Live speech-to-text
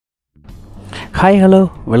Hi hello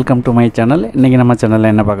welcome to my channel. இன்றைக்கி நம்ம சேனலில்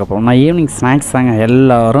என்ன பார்க்க போகிறோம், நான் ஈவினிங் ஸ்நாக்ஸ் தாங்க.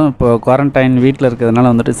 எல்லோரும் இப்போ குவாரண்டைன் வீட்டில்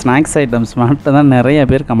இருக்கிறதுனால வந்துட்டு ஸ்நாக்ஸ் ஐட்டம்ஸ் மட்டும் தான் நிறைய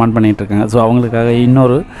பேர் கமெண்ட் பண்ணிகிட்ருக்காங்க. ஸோ அவங்களுக்காக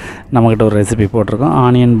இன்னொரு நம்மக்கிட்ட ஒரு ரெசிபி போட்டிருக்கோம்,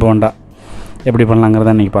 ஆனியன் போண்டா. எப்படி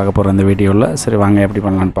பண்ணலாங்கிறத இன்றைக்கி பார்க்க போகிறோம் இந்த வீடியோவில். சரி வாங்க எப்படி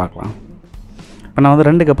பண்ணலான்னு பார்க்கலாம். இப்போ நான் வந்து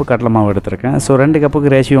 2 கப்பு கடலை மாவு எடுத்திருக்கேன். ஸோ 2 கப்புக்கு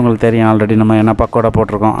ரேஷியோ உங்களுக்கு தெரியும், ஆல்ரெடி நம்ம என்ன பக்கோடா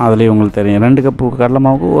போட்டிருக்கோம் அதுலேயும் உங்களுக்கு தெரியும். 2 கப்பு கடலை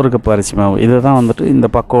மாவுக்கு 1 கப்பு அரிசி மாவு. இது தான் வந்துட்டு இந்த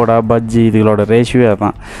பக்கோடா பஜ்ஜி இதுகளோட ரேஷியோ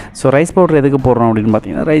தான். ஸோ ரைஸ் பவுடர் எதுக்கு போடுறோம் அப்படின்னு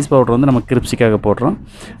பார்த்தீங்கன்னா, ரைஸ் பவுடர் வந்து நம்ம கிரிப்ஸிக்காக போடுறோம்,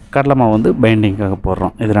 கடலை மாவு வந்து பைண்டிங்காக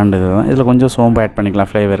போடுறோம். இது 2 இது தான். இதில் கொஞ்சம் சோம்பு ஆட்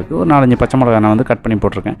பண்ணிக்கலாம் ஃப்ளேவருக்கு. ஒரு 4-5 பச்சை மிளகாய் நான் வந்து கட் பண்ணி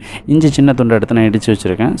போட்டிருக்கேன். இஞ்சி சின்ன துண்டு எடுத்து நான் இடித்து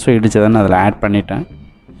வச்சுருக்கேன். ஸோ இடித்ததை நான் அதில் ஆட் பண்ணிட்டேன்.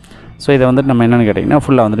 ஸோ இதை வந்துட்டு நம்ம என்னென்னு கேட்டிங்கன்னா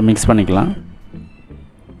ஃபுல்லாக வந்துட்டு மிக்ஸ் பண்ணிக்கலாம்.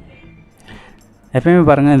 எப்பயுமே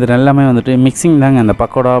பாருங்கள், இது எல்லாமே வந்துட்டு மிக்சிங் தாங்க. இந்த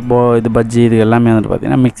பக்கோடா இது பஜ்ஜி இது எல்லாமே வந்துட்டு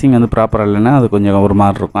பார்த்திங்கன்னா மிக்சிங் வந்து ப்ராப்பராக இல்லைன்னா அது கொஞ்சம் ஒரு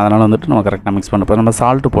மாதிரி இருக்கும். அதனால் வந்துட்டு நம்ம கரெக்டாக மிக்ஸ் பண்ண போகிறோம். நம்ம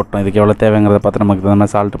சால்ட்டு போட்டோம், இதுக்கு எவ்வளோ தேவைங்கிறத பார்த்து நமக்கு தகுந்த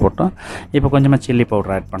மாதிரி சால்ட்டு போட்டோம். இப்போ கொஞ்சமாக சில்லி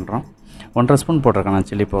பவுடர் ஆட் பண்ணுறோம். 1.5 ஸ்பூன் போட்டிருக்கேன்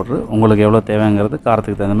நான் சில்லி பவுட்ரு. உங்களுக்கு எவ்வளோ தேவைங்கிறது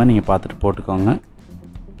காரத்துக்கு தகுந்த மாதிரி நீங்கள் பார்த்துட்டு போட்டுக்கோங்க.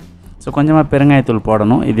 ஸோ கொஞ்சமாக பெருங்காயத்தூள்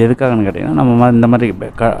போடணும். இது எதுக்காகன்னு கேட்டிங்கன்னா, நம்ம இந்த மாதிரி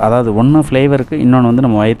அதாவது ஒன்று ஃப்ளேவருக்கு, இன்னொன்று வந்து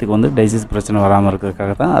நம்ம வயிற்றுக்கு வந்து டைஜஸ்ட் பிரச்சனை வராமல்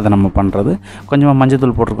இருக்கிறதுக்காக தான் அதை நம்ம பண்ணுறது. கொஞ்சமாக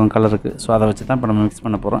மஞ்சத்தூள் போட்டிருக்கோம் கலருக்கு. ஸோ அதை வச்சு தான் இப்போ நம்ம மிக்ஸ்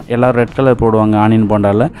பண்ண போகிறோம். எல்லோரும் ரெட் கலர் போடுவாங்க ஆனியன்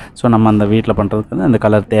போண்டாவில். ஸோ நம்ம அந்த வீட்டில் பண்ணுறதுக்கு வந்து அந்த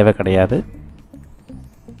கலர் தேவை கிடையாது.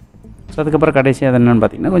 ஸோ அதுக்கப்புறம் கடைசி அது என்னென்னு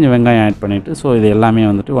பார்த்திங்கன்னா கொஞ்சம் வெங்காயம் ஆட் பண்ணிவிட்டு, ஸோ இது எல்லாமே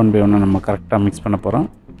வந்துட்டு 1 by 1 நம்ம கரெக்டாக மிக்ஸ் பண்ண போகிறோம்.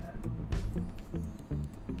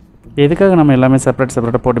 எதுக்காக நம்ம எல்லாமே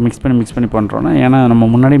செப்பரேட்டாக போட்டு மிக்ஸ் பண்ணி பண்ணுறோன்னா, ஏன்னா நம்ம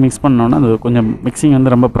முன்னாடி மிக்ஸ் பண்ணோன்னா அது கொஞ்சம் மிக்சிங்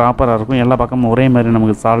வந்து ரொம்ப ப்ராப்பராக இருக்கும். எல்லா பக்கமும் ஒரே மாதிரி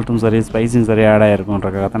நமக்கு சால்ட்டும் சரி ஸ்பைஸும் சரி ஆட்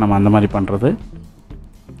ஆகிருக்குன்றக்காக தான் நம்ம அந்த மாதிரி பண்ணுறது.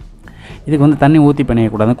 இதுக்கு வந்து தண்ணி ஊற்றி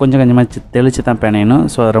பிணையக்கூடாது, கொஞ்சம் கொஞ்சமாக தெளித்து தான் பிணையணும்.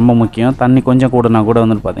 ஸோ அது ரொம்ப முக்கியம். தண்ணி கொஞ்சம் கூடனா கூட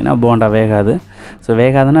வந்துட்டு பார்த்திங்கன்னா போண்டா வேகாது. ஸோ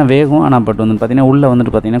வேகாதுன்னா வேகும், ஆனால் பட் வந்து பார்த்திங்கன்னா உள்ளே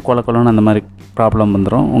வந்துட்டு பார்த்திங்கன்னா கொலன்னு அந்த மாதிரி ப்ராப்ளம்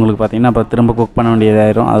வந்துடும் உங்களுக்கு. பார்த்திங்கன்னா அப்போ திரும்ப குக் பண்ண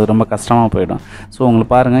வேண்டியதாயிரும், அது ரொம்ப கஷ்டமாக போயிடும். ஸோ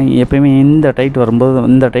உங்களுக்கு பாருங்கள், எப்போயுமே இந்த டைட் வரும்போது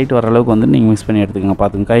இந்த டைட் வர அளவுக்கு வந்து நீங்கள் மிக்ஸ் பண்ணி எடுத்துக்கோங்க.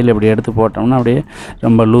 பார்த்துங்க, கையில் இப்படி எடுத்து போட்டோம்னா அப்படியே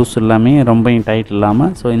ரொம்ப லூஸ் இல்லாமல் ரொம்ப டைட்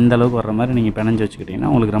இல்லாமல், ஸோ இந்த அளவுக்கு வர்ற மாதிரி நீங்கள் பிணைஞ்சு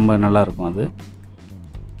வச்சுக்கிட்டிங்கன்னா உங்களுக்கு ரொம்ப நல்லாயிருக்கும் அது.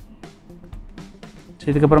 ஸோ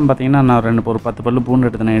இதுக்கப்புறம் பார்த்திங்கன்னா நான் ஒரு 10 பல்லு பூண்டு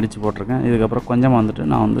எடுத்து நான் இடித்து போட்டிருக்கேன். இதுக்கப்புறம் கொஞ்சமாக வந்துட்டு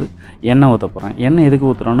நான் வந்து எண்ணெய் ஊற்ற போகிறேன். எண்ணெய் எதுக்கு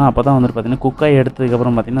ஊற்றுறோன்னா, அப்போ தான் வந்துட்டு பார்த்திங்கன்னா குக்காய்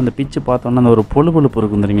எடுத்ததுக்கப்புறம் பார்த்திங்கன்னா அந்த பிச்சு பார்த்தோன்னா அந்த ஒரு பொழுப்பு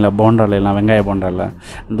இருக்கும் தெரியுங்களா, போண்டாலெல்லாம் வெங்காய போண்டாவில்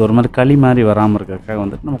இந்த ஒரு மாதிரி களி மாதிரி வராமல் இருக்கிறதுக்காக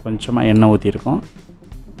வந்துட்டு நம்ம கொஞ்சமாக எண்ணெய் ஊற்றிருக்கோம்.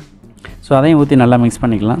 ஸோ அதையும் ஊற்றி நல்லா மிக்ஸ்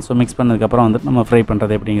பண்ணிக்கலாம். ஸோ மிக்ஸ் பண்ணதுக்கப்புறம் வந்துட்டு நம்ம ஃப்ரை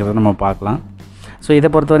பண்ணுறது எப்படிங்கிறத நம்ம பார்க்கலாம். ஸோ இதை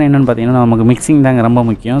பொறுத்தவரை என்னென்னு பார்த்தீங்கன்னா நமக்கு மிக்சிங் தாங்க ரொம்ப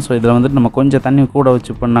முக்கியம். ஸோ இதில் வந்துட்டு நம்ம கொஞ்சம் தண்ணி கூட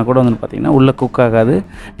வச்சு பண்ணால் கூட வந்துட்டு பார்த்திங்கன்னா உள்ளே குக் ஆகாது.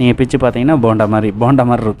 நீங்கள் பிச்சு பார்த்தீங்கன்னா போண்டா மாதிரி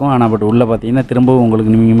இருக்கும். ஆனால் பட் உள்ளே பார்த்தீங்கன்னா திரும்பவும்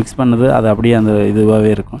உங்களுக்கு நீங்கள் மிக்ஸ் பண்ணது அது அப்படியே அந்த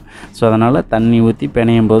இதுவாகவே இருக்கும். ஸோ அதனால் தண்ணி ஊற்றி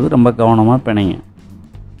பிணையும் போது ரொம்ப கவனமாக பிணைங்க.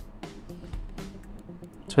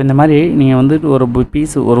 ஸோ இந்த மாதிரி நீங்கள் வந்துட்டு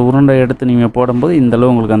ஒரு உருண்டை எடுத்து நீங்கள் போடும்போது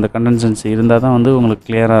இந்தளவு உங்களுக்கு அந்த கண்டென்சன்சி இருந்தால் தான் வந்து உங்களுக்கு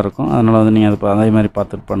கிளியராக இருக்கும். அதனால் வந்து நீங்கள் அதே மாதிரி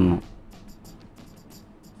பார்த்துட்டு பண்ணணும்.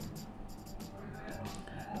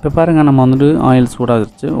 இப்போ பாருங்கள், நம்ம வந்துட்டு ஆயில்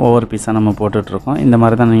சூடாகிடுச்சு, ஒவ்வொரு பீஸாக நம்ம போட்டுட்ருக்கோம். இந்த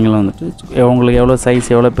மாதிரி தான் நீங்களும் வந்துட்டு உங்களுக்கு எவ்வளோ சைஸ்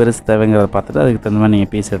எவ்வளோ பெருசு தேவைங்கிறத பார்த்துட்டு அதுக்கு தகுந்த மாதிரி நீங்கள்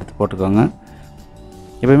பீஸ் எடுத்து போட்டுக்கோங்க.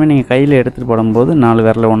 எப்போயுமே நீங்கள் கையில் எடுத்துகிட்டு போடும்போது 4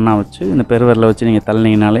 விரலை ஒன்றா வச்சு இந்த பெருவிரலை வச்சு நீங்கள்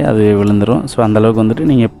தள்ளினீங்கனாலே அது விழுந்துடும். ஸோ அந்தளவுக்கு வந்துட்டு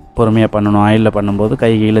நீங்கள் பொறுமையாக பண்ணணும். ஆயிலில் பண்ணும்போது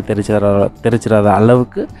கையில் தெரிச்சிடாத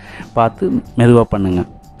அளவுக்கு பார்த்து மெதுவாக பண்ணுங்கள்.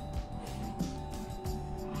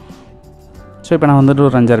 ஸோ இப்போ நான் வந்துட்டு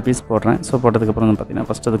ஒரு 5-6 பீஸ் போடுறேன். ஸோ போட்டதுக்கப்புறம் வந்து பார்த்திங்கன்னா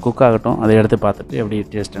ஃபஸ்ட்டு அது குக் ஆகட்டும், அதை எடுத்து பார்த்துட்டு எப்படி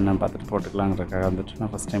டேஸ்ட் என்னன்னு பார்த்துட்டு போட்டுக்கலாங்கிறதுக்காக வந்துட்டு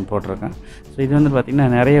நான் ஃபஸ்ட் டைம் போட்டிருக்கேன். ஸோ இது வந்து பார்த்திங்கன்னா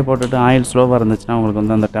நிறைய போட்டுட்டு ஆயில் ஸ்லோவாக இருந்துச்சுன்னா உங்களுக்கு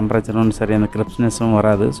வந்து அந்த டெம்பரேச்சரும் சரி அந்த கிரிப்ஸ்னஸும்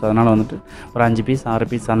வராது. ஸோ அதனால் வந்துட்டு ஒரு 5 பீஸ் 6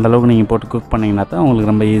 பீஸ் அந்தளவுக்கு நீங்கள் போட்டு குக் பண்ணிங்கன்னா தான்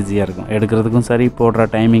உங்களுக்கு ரொம்ப ஈஸியாக இருக்கும், எடுக்கிறதுக்கும் சரி போடுற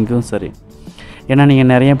டைமிங்க்கும் சரி. ஏன்னா நீங்கள்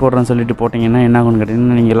நிறைய போடுறேன்னு சொல்லிட்டு போட்டிங்கன்னா என்ன ஆகும்னு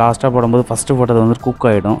கேட்டிங்கன்னா, நீங்கள் லாஸ்ட்டாக போடும்போது ஃபஸ்ட்டு போட்டது வந்துட்டு குக்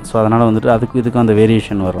ஆகிடும். ஸோ அதனால் வந்துட்டு அதுக்கும் இதுக்கும் அந்த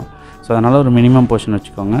வேரியேஷன் வரும். ஸோ அதனால் ஒரு மினிமம் போர்ஷன்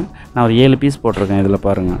வச்சுக்கோங்க. நான் ஒரு 7 பீஸ் போட்டிருக்கேன் இதில்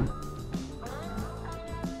பாருங்கள்.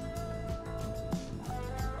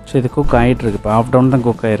 ஸோ இது குக் ஆகிட்டுருக்கு, இப்போ ஆஃப் டவுன் தான்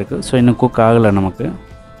குக் ஆகிருக்கு. ஸோ இன்னும் குக் ஆகலை நமக்கு.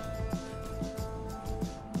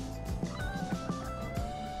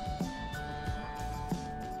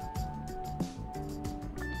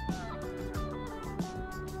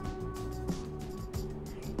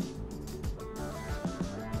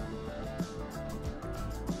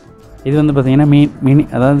 இது வந்து பார்த்திங்கன்னா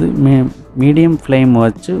அதாவது மீடியம் ஃப்ளேம்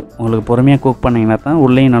வச்சு உங்களுக்கு பொறுமையாக குக் பண்ணிங்கன்னா தான்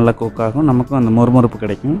உள்ளேயும் நல்லா குக் ஆகும், நமக்கும் அந்த மொறுமொறுப்பு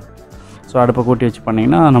கிடைக்கும். ஸோ அடுப்பை கூட்டி வச்சு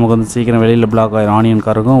பண்ணிங்கன்னா நமக்கு வந்து சீக்கிரம் வெளியில் பிளாக் ஆகிடும், ஆனியன்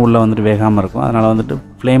கருகும், உள்ளே வந்துட்டு வேகாமல் இருக்கும். அதனால் வந்துட்டு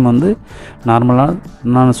ஃப்ளேம் வந்து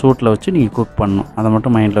நார்மலாக சூட்டில் வச்சு நீங்கள் குக் பண்ணணும், அதை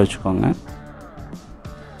மட்டும் மைண்டில் வச்சுக்கோங்க.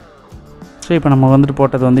 ஸோ இப்போ நம்ம வந்துட்டு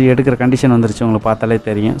போட்டது வந்து எடுக்கிற கண்டிஷன் வந்துருச்சு, உங்களுக்கு பார்த்தாலே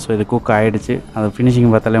தெரியும். ஸோ இது குக் ஆகிடுச்சு, அது ஃபினிஷிங்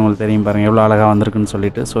பார்த்தாலே உங்களுக்கு தெரியும் பாருங்கள் எவ்வளோ அழகாக வந்திருக்குன்னு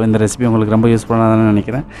சொல்லிட்டு. ஸோ இந்த ரெசிபி உங்களுக்கு ரொம்ப யூஸ்ஃபுல்லாக தான்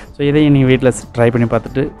நினைக்கிறேன். ஸோ இதையும் நீங்கள் வீட்டில் ட்ரை பண்ணி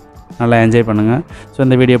பார்த்துட்டு நல்லா என்ஜாய் பண்ணுங்கள். ஸோ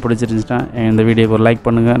இந்த வீடியோ பிடிச்சிருந்துச்சுன்னா இந்த வீடியோக்கு ஒரு லைக்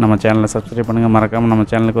பண்ணுங்கள், நம்ம சேனலை சப்ஸ்கிரைப் பண்ணுங்கள். மறக்காமல்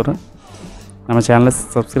நம்ம சேனலை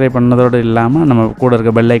சப்ஸ்கிரைப் பண்ணதோடு இல்லாமல் நம்ம கூட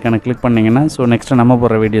இருக்க பெல் ஐக்கானை கிளிக் பண்ணிங்கன்னா ஸோ நெக்ஸ்ட்டு நம்ம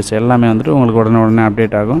போடுற வீடியோஸ் எல்லாமே வந்துட்டு உங்களுக்கு உடனே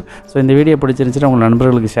அப்டேட் ஆகும். ஸோ இந்த வீடியோ பிடிச்சிருந்துச்சுன்னா உங்கள்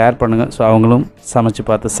நண்பர்களுக்கு ஷேர் பண்ணுங்கள். ஸோ அவங்களும் சமைச்சு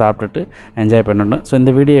பார்த்து சாப்பிட்டுட்டு என்ஜாய் பண்ணணும். ஸோ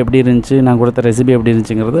இந்த வீடியோ எப்படி இருந்துச்சு, நான் கொடுத்த ரெசிபி எப்படி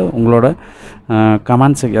இருந்துச்சுங்கிறது உங்களோட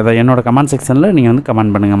அதாவது என்னோடய கமெண்ட் செக்ஷனில் நீங்கள் வந்து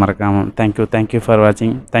கமெண்ட் பண்ணுங்கள் மறக்காமல். தேங்க்யூ ஃபார்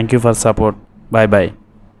வாட்சிங், தேங்க்யூ ஃபார் சப்போர்ட். பாய்.